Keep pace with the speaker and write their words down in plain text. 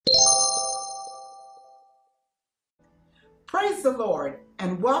Praise the Lord,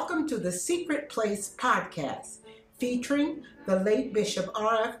 and welcome to the Secret Place podcast, featuring the late Bishop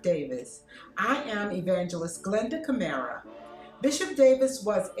R.F. Davis. I am Evangelist Glenda Camara. Bishop Davis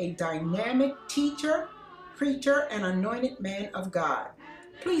was a dynamic teacher, preacher, and anointed man of God.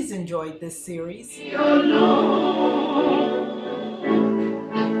 Please enjoy this series.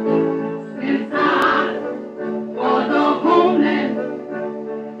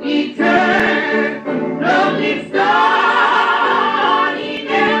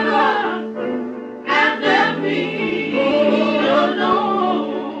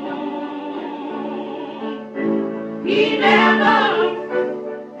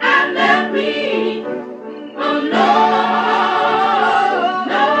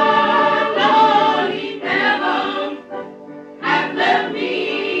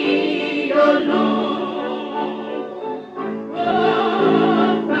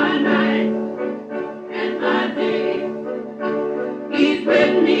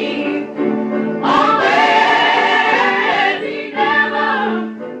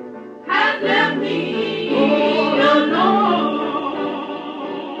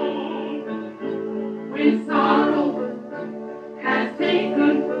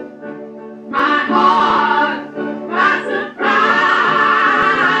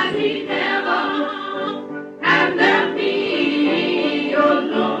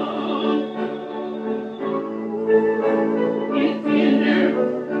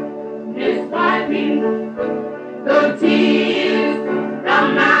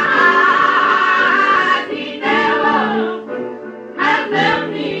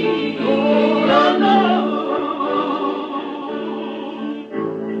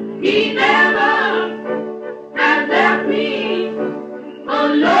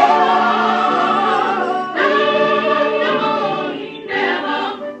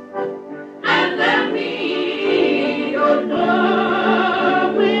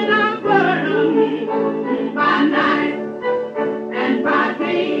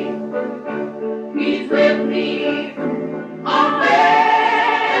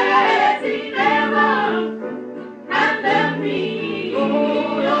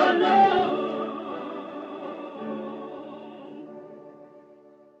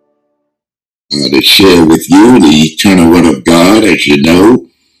 To share with you the eternal word of God. As you know,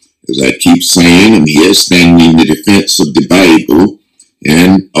 as I keep saying, I'm here standing in the defense of the Bible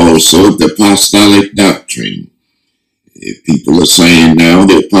and also the apostolic doctrine. If people are saying now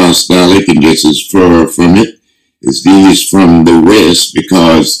the apostolic and this is far from it, it's these from the West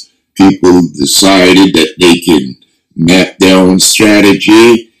because people decided that they can map their own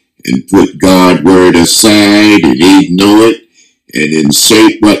strategy and put God's word aside and ignore it and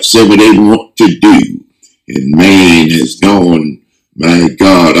insert whatsoever they want to do. And man has gone, my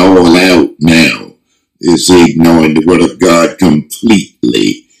God, all out now. Is ignoring the word of God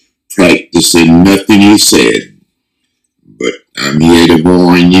completely, practicing nothing he said. But I'm here to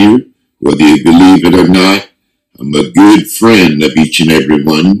warn you, whether you believe it or not, I'm a good friend of each and every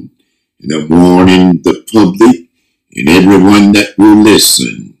one, and I'm warning the public and everyone that will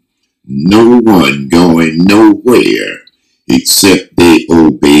listen. No one going nowhere except they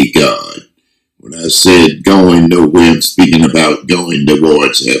obey God. When I said going nowhere, I'm speaking about going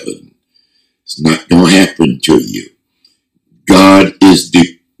towards heaven. It's not going to happen to you. God is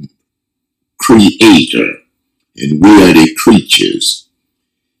the creator, and we are the creatures.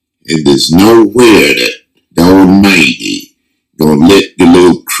 And there's nowhere that the Almighty going to let the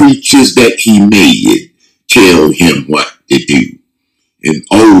little creatures that he made tell him what to do and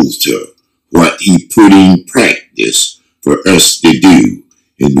alter what he put in practice for us to do,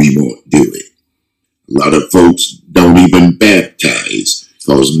 and we won't do it. A lot of folks don't even baptize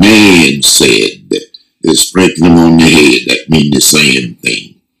because man said that they sprinkle them on the head. That means the same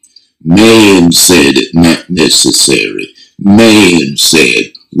thing. Man said it not necessary. Man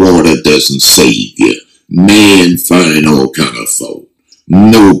said water doesn't save you. Man find all kind of fault.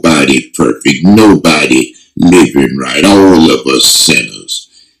 Nobody perfect. Nobody living right. All of us sinners.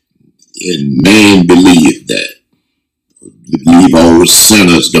 And man believed that. Believe all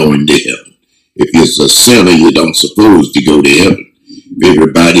sinners going to heaven. If you're a sinner, you don't supposed to go to heaven. If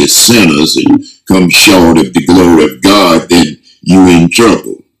everybody is sinners and come short of the glory of God, then you in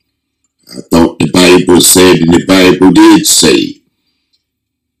trouble. I thought the Bible said, and the Bible did say,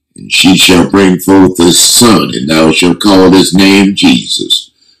 and she shall bring forth a son, and thou shalt call his name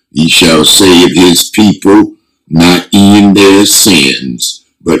Jesus. He shall save his people, not in their sins,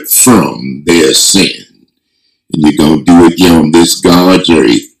 but from their sin. And you're going to do it here on this God's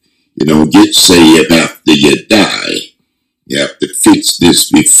earth. You don't get saved after you die. You have to fix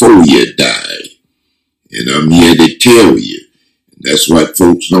this before you die. And I'm here to tell you, That's why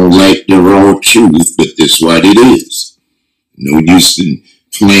folks don't like the raw truth, but that's what it is. No use in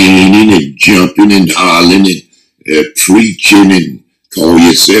playing and jumping and hollering and preaching and call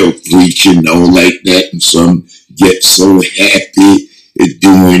yourself preaching, all like that, and some get so happy at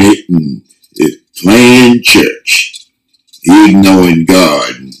doing it and playing church, ignoring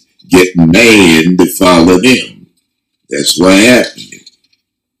God and getting man to follow them. That's what happened.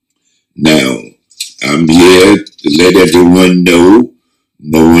 Now, I'm here to let everyone know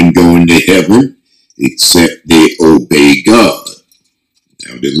no one going to heaven except they obey God.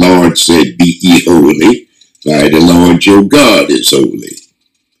 Now, the Lord said, be ye holy, for the Lord your God is holy.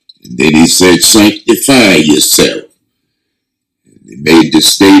 And then he said, sanctify yourself. And he made the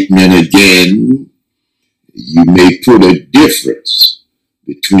statement again, you may put a difference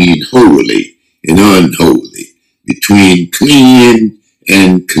between holy and unholy, between clean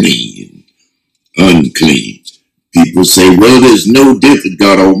and clean, unclean. People say, well, there's no difference.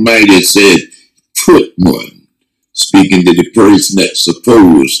 God Almighty said, put one, speaking to the person that's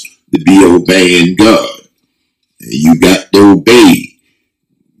supposed to be obeying God. And you got to obey.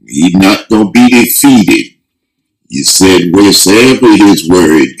 He's not going to be defeated. He said, wheresoever his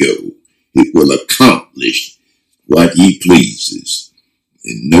word go, it will accomplish what he pleases.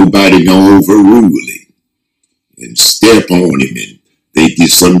 And nobody gonna overrule him and step on him and think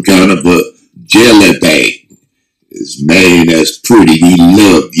he's some kind of a jelly bag. This man that's pretty, he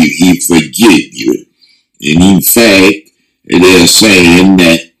love you, he forgive you. And in fact, they're saying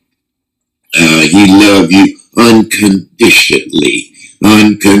that he love you unconditionally.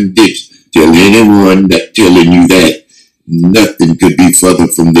 Unconditional. Tell anyone that telling you that, nothing could be further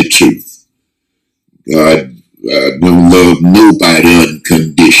from the truth. God don't love nobody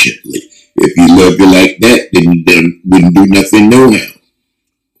unconditionally. If he loved you like that, then wouldn't do nothing no how.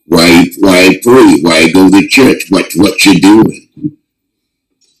 Why pray? Why go to church? What you doing?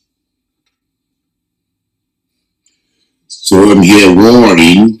 So I'm here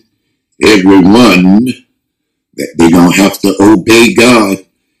warning everyone that they're going to have to obey God.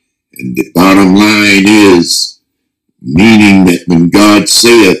 And the bottom line is, meaning that when God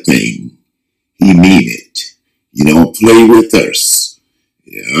say a thing, he mean it. You don't play with us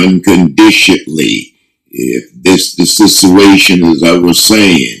unconditionally. If this the situation, as I was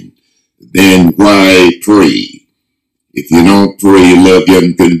saying, then why pray? If you don't pray, you love you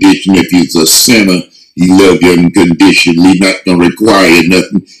unconditionally. If he's a sinner, he love you unconditionally. Not going to require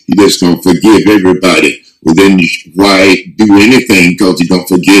nothing. He just going to forgive everybody. Well, then why do anything? Because he's going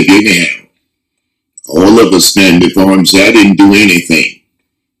to forgive you anyhow. All of us stand before him and say, I didn't do anything.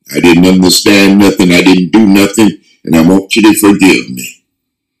 I didn't understand nothing. I didn't do nothing. And I want you to forgive me.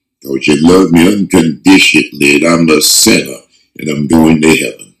 Because you love me unconditionally. And I'm a sinner. And I'm going to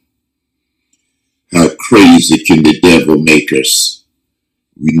heaven. How crazy can the devil make us?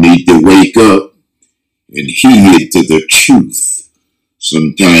 We need to wake up and heed to the truth.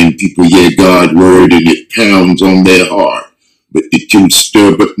 Sometimes people hear God's word and it pounds on their heart. But the too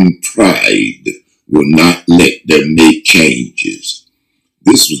stubborn pride will not let them make changes.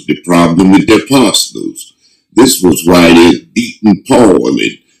 This was the problem with the apostles. This was why they're beating Paul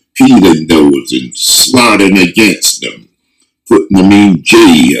and Peter and those and slaughtering against them, putting them in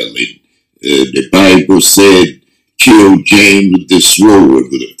jail. And the Bible said, kill James with the sword,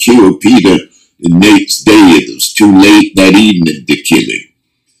 would have killed Peter the next day. It was too late that evening to kill him.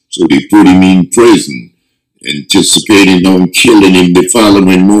 So they put him in prison, anticipating on killing him the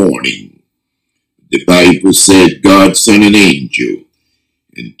following morning. The Bible said God sent an angel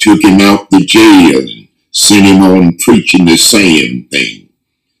and took him out the jail and sent him on preaching the same thing.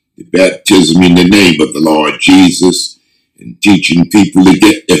 The baptism in the name of the Lord Jesus and teaching people to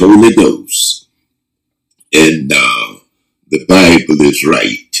get the Holy Ghost. And the Bible is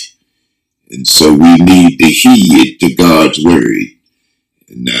right. And so we need to heed to God's word.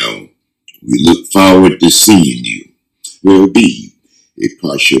 And now we look forward to seeing you. Will be a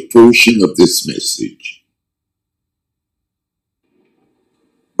partial portion of this message.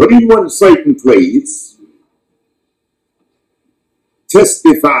 But in one certain place,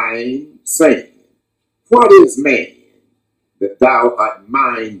 testifying, saying, what is man that thou art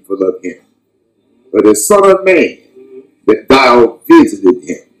mindful of him? Or the Son of Man that thou visited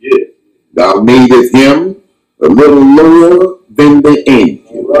him? Yeah. Thou madest him a little lower than the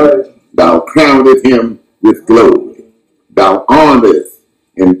angels. Right. Thou crownest him with glory. Thou honorest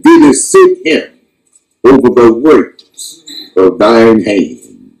and didst sit him over the works of thine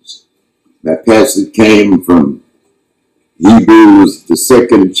hands. That passage came from Hebrews, the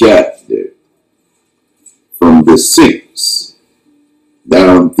 2nd chapter, from the 6th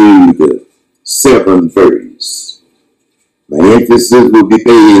down through the 7th verse. My emphasis will be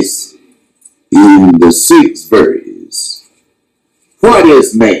based in the 6th verse. What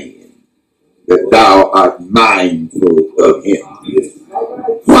is man that thou art mindful of him?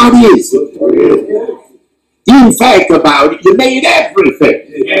 What is it? You think about it, you made everything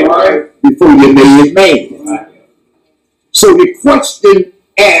before you made man. So the question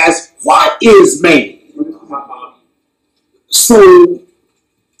asks, what is man? So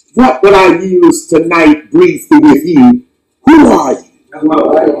what will I use tonight briefly with you? Who are you?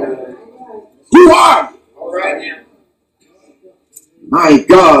 Who are you? My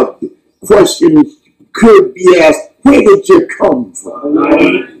God, the question could be asked, where did you come from?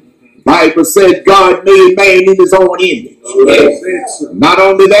 The Bible said God made man in his own image. Not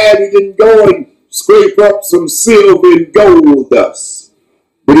only that, he didn't go and scrape up some silver and gold dust,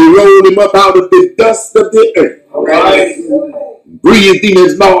 but he rolled him up out of the dust of the earth. Breathed in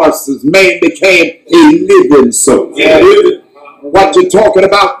his nostrils, man became a living soul. What you're talking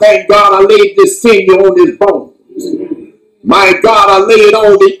about, thank God I laid this sinew on his bones. My God, I laid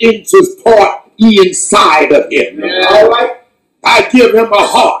all the inches part inside of him. I give him a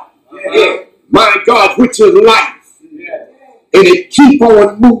heart. My God, which is life. And it keep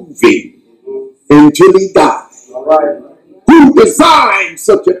on moving until he dies. Who designed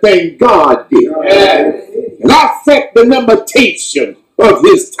such a thing? God did. And I set the limitation of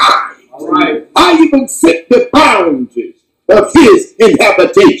his time. I even set the boundaries of his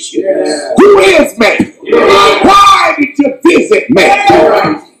inhabitation. Who is man? Why did you visit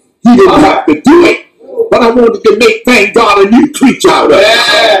man? He didn't have to do it, but I wanted to make, thank God, a new creature out of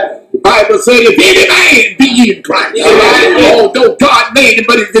it. The Bible said, if any man be in Christ, although God made him,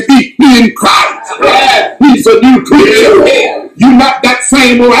 but if he be in Christ, he's a new creature. You're not that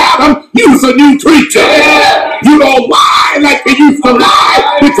same old Adam, you're a new creature. You don't lie like you used to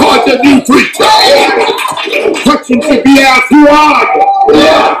lie because you're a new creature. Question should be asked, who are you?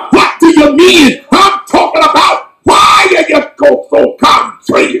 What do you mean? I'm talking about why are you go so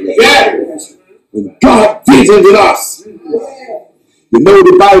contrary? When God visited us, you know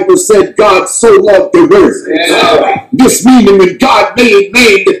the Bible said God so loved the world. This meaning when God made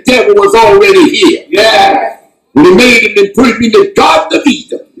man, the devil was already here. When he made him and put him in the Garden of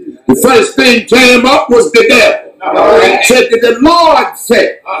Eden, the first thing came up was the devil. Said that the Lord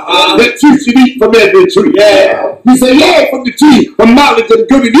said that you should eat from every tree. He said, from the tree of knowledge of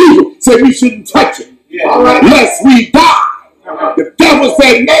good and evil. Said we shouldn't touch it, lest we die. The devil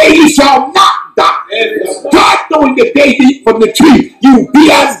said, nay, you shall not die. God knowing the day you eat from the tree, you be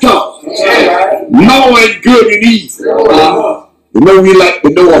as God, knowing good and evil. You know, we like to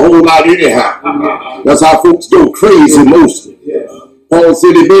know a whole lot anyhow. That's how folks go crazy mostly. Paul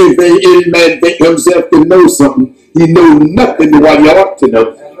said, if any man think himself to know something, he know nothing to what he ought to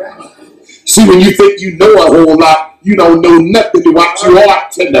know. See, when you think you know a whole lot, you don't know nothing to what you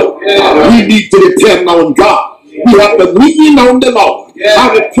ought to know. We need to depend on God. We have to lean on the Lord.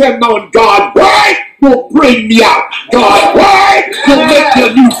 I depend on God. Word will bring me out. God, word will make you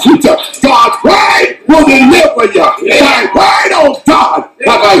a new creature. God, word will deliver you. Thy word, oh God,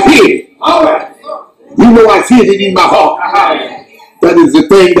 have I hid. You know I hid it in my heart. That is the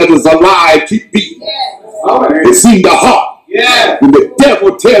thing that is alive, keep beating. It's in the heart. When the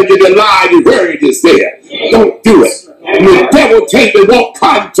devil tells you the lie, the word is there. Don't do it. When the devil tells you to walk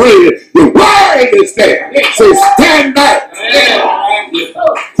contrary, the word is there. So stand back.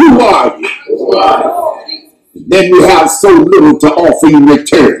 Who are you? Then we have so little to offer in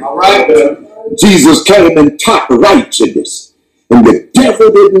return. Jesus came and taught righteousness, and the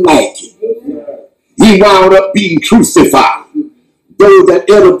devil didn't like it. He wound up being crucified. Those that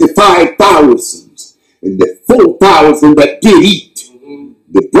entered the 5,000 and the 4,000 that did eat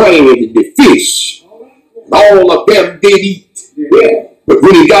the bread and the fish, all of them did eat. But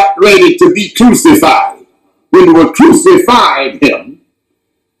when he got ready to be crucified, when they were crucifying him,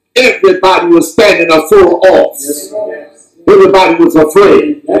 everybody was standing afar off. Everybody was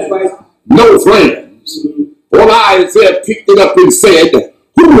afraid. No friends. All Isaiah picked it up and said,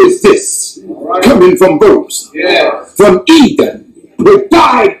 who is this coming from Bose? From Eden, with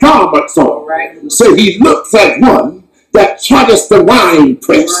dyed garments on. So he looks at one that treadeth the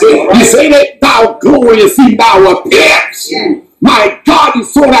winepress. You say that thou glorious in thou appearance. My God, you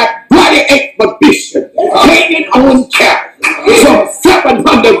saw that bloody exhibition hanging on Calvary from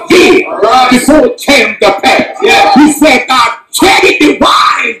 700 years before it came to pass. He said, I treaded the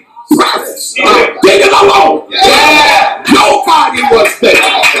winepress. I did it alone. Nobody was there.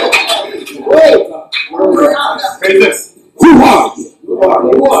 Who are you?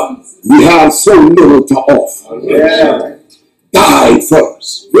 We have so little to offer. Die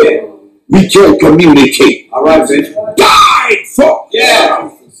first. We can't communicate. Die for. Yeah.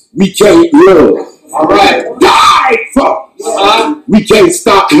 We can't love. All right. Died for. We can't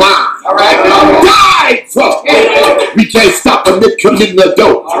stop lying. All right. Died for. We can't stop a nigga coming in the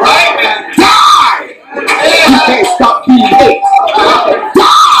door. All right. Died. We can't stop being hate.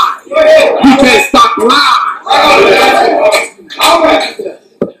 Died. We can't stop lying. All right.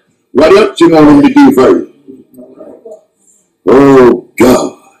 What else you want him to do for you? Oh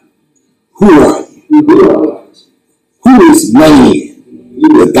God. Who are you? Who is man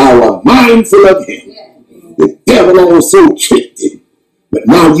that thou art mindful of him? The devil also tricked him. But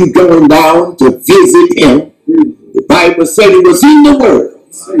now you going down to visit him. The Bible said he was in the world.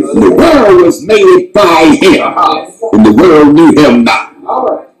 And the world was made by him. And the world knew him not.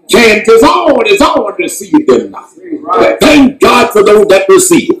 Can't his own receive them not. But thank God for those that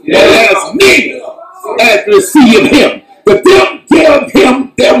receive. As many as receive him. But them give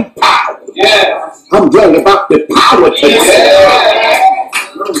him them power. I'm talking about the power to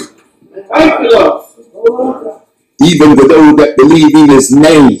Thank you, Lord. even for those that believe in his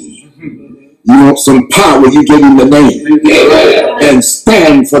name. You want some power, you give him the name. And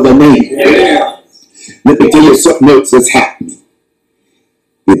stand for the name. Let me tell you something else that's happening.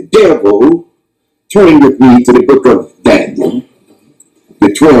 The devil, turn with me to the book of Daniel, the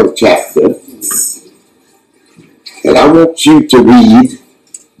 12th chapter. And I want you to read,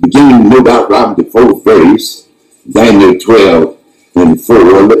 beginning no doubt around the 4th verse, Daniel 12 and 4.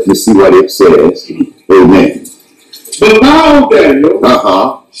 Let me see what it says. Amen. But now, Daniel,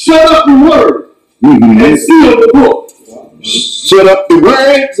 shut up the word and seal the book. Shut up the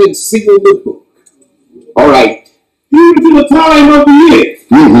words and seal the book. All right. Even to the time of the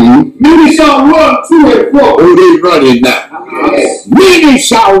end, many shall run to and fro. Oh, they running now. Many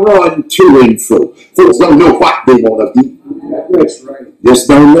shall run to and fro. Folks don't know what they want to be. That's right. Just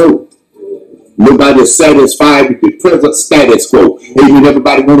don't know. Nobody's satisfied with the present status quo. Amen.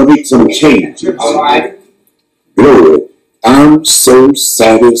 Everybody want to make some changes. All right. Glory. I'm so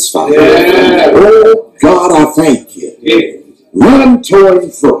satisfied. Oh, God, I thank you. Run to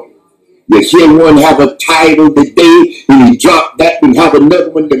and fro. You hear one have a title today, and he drop that and have another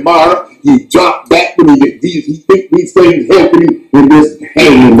one tomorrow. He drop that one, and he think these things helping him, and just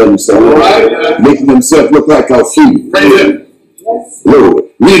hanging themselves, making themselves look like a fool. Lord,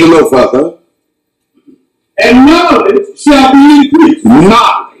 read a little further. And knowledge shall be increased.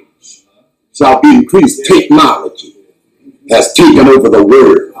 Knowledge shall be increased. Technology has taken over the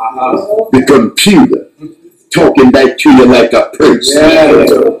world. The computer talking back to you like a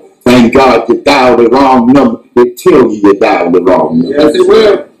person. Thank God you dialed the wrong number. They tell you dialed the wrong number. Yes, it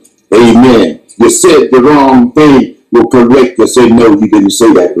will. Amen. You said the wrong thing. Will correct you. Say, no, you didn't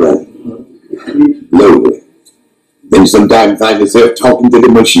say that right. Lord. Then sometimes find yourself talking to the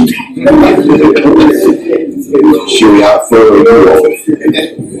machine. Show you how far you are.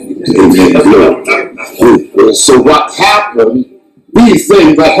 Amen. So what happened? These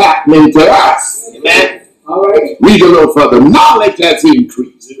things are happening to us. Amen. All right. Read a little further. Knowledge has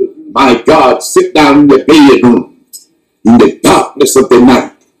increased. My God, sit down in the bedroom in the darkness of the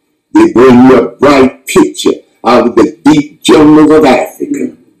night. They bring you a bright picture out of the deep jungles of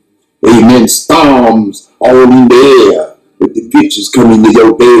Africa. Amen. Storms all in the air, but the pictures come into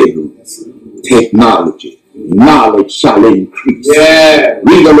your bedroom. Technology. Knowledge shall increase. Yeah.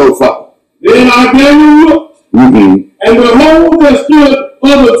 Read a little further. Then I came and looked, and behold, there stood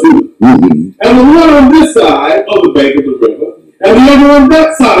other two. And the one on this side of the bank of the river, and the other on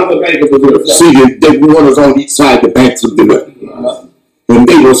that side of the bank of the river. See, the one was on each side of the banks of the river. And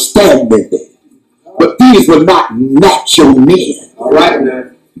they were standing there. But these were not natural men. All right,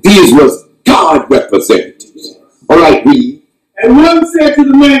 man. These was God representatives. All right, read. And one said to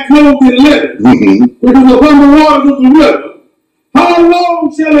the man clothed in linen, which was upon the waters of the river, how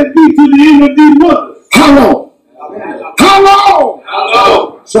long shall it be to the end of these wonders? How long? How long? How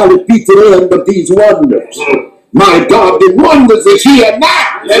long? Shall it be to the end of these wonders? My God, the wonders is here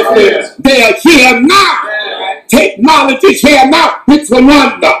now. Yes, they are here now. Yeah. Technology is here now. It's a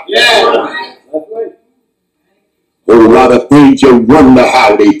wonder. Yeah. A lot of things you wonder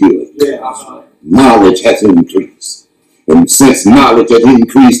how they do it. Yeah. Knowledge has increased. And since knowledge has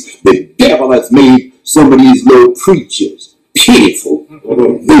increased, the devil has made some of these little preachers pitiful.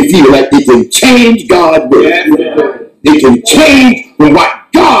 They feel like they can change God's word. Yeah. They can change from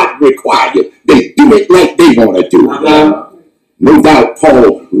what God requires. They do it like they want to do it. No doubt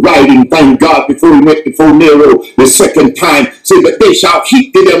Paul writing, thank God, before he went before Nero the second time, said that they shall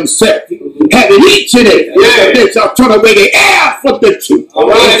keep to themselves, having each in it. Yeah. They shall turn away the air from the truth.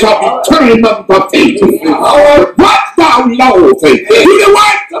 They shall be turning up for faith. What thou Lord, do the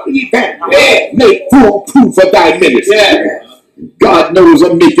work of the event. Make full proof of thy ministry. Yeah. God knows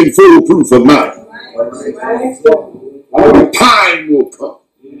I'm making full proof of mine. The time will come.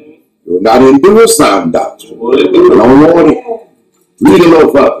 You'll not endure sound doctrine. But I don't want it. Read a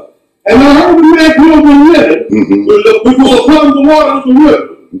little further. And I heard the man come the river, which will come the water of the river,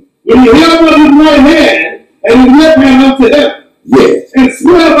 when he held up his right hand, and his left hand unto heaven. Yes. And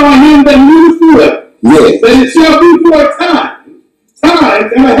swear by him that liveth forever. Yes. That it shall be for a time,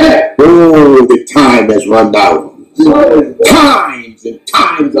 times and a half. Oh, the time has run out. Times and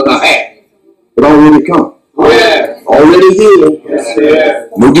times and a half. It already come. Yeah. Already here. Yeah.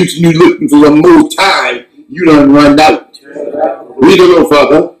 No use you looking for some more time. You done run out. Read a little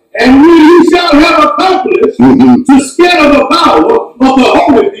further. And when he shall have accomplished to scatter the power of the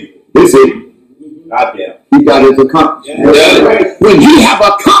holy people. Listen. He got his accomplished. Yeah. When he have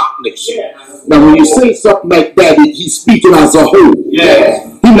accomplished. Yeah. Now when you say something like that, he's speaking as a whole. Yeah.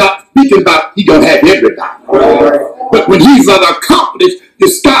 He's not speaking about he gonna have everybody. Right. But when he's accomplished,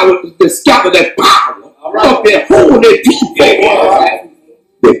 discover that power of their holy people. Yeah.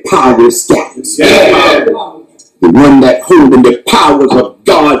 The power is scattered. Yeah. The one that holding the powers of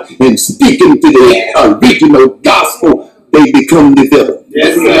God and speaking to the original gospel, they become the villain.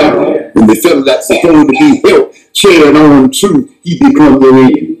 Yes, sir. And the fellow that's supposed to be helped, carrying on truth, he becomes the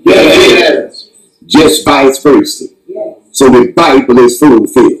enemy. Yes. Just vice versa. So the Bible is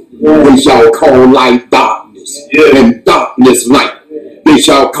fulfilled. They shall call light darkness, and darkness light. They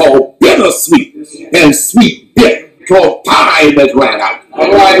shall call bitter sweet, and sweet bitter. Because time has run out.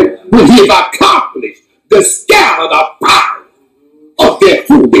 All right. When he has accomplished the scatter the power of their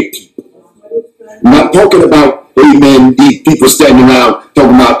holy people. I'm not talking about, amen, these people standing around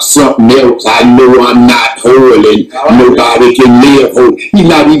talking about something else. I know I'm not holy. Nobody can live holy. He's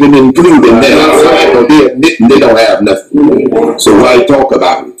not even including that. So they're admitting they don't have nothing. So why talk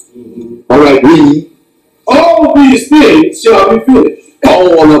about it? All right, read. All these things shall be finished.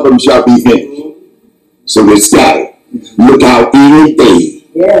 All of them shall be finished. So they're scattered. Look out any day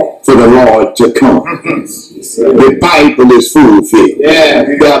for the Lord to come. The Bible is fulfilled.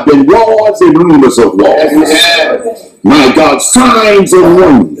 There have been wars and rumors of wars. My God, signs and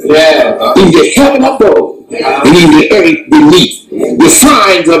wonders in the heaven above and in the earth beneath. The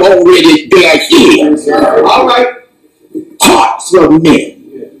signs have already been here. All right. Hearts of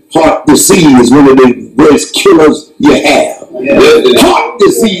men. Heart disease is one of the worst killers you have. Heart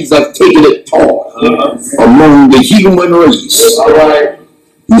disease has taken a toll among the human race.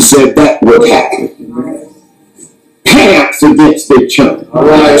 He said that would happen. Parents against their children.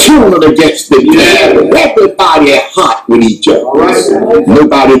 Children against their children. Everybody hot with each other.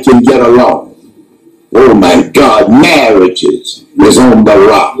 Nobody can get along. Oh my God, marriages is on the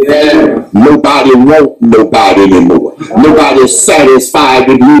rock. Nobody wants nobody anymore. Nobody's satisfied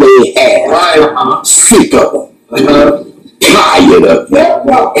with who they have. Sick of them. Tired of them.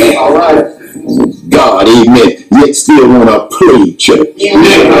 God, amen. Yet still want to play church.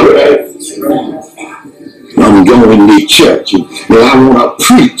 I'm going to church and I want to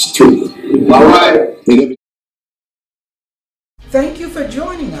preach to you. Thank you for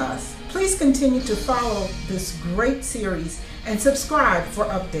joining us. Please continue to follow this great series and subscribe for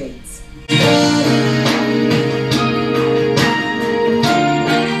updates.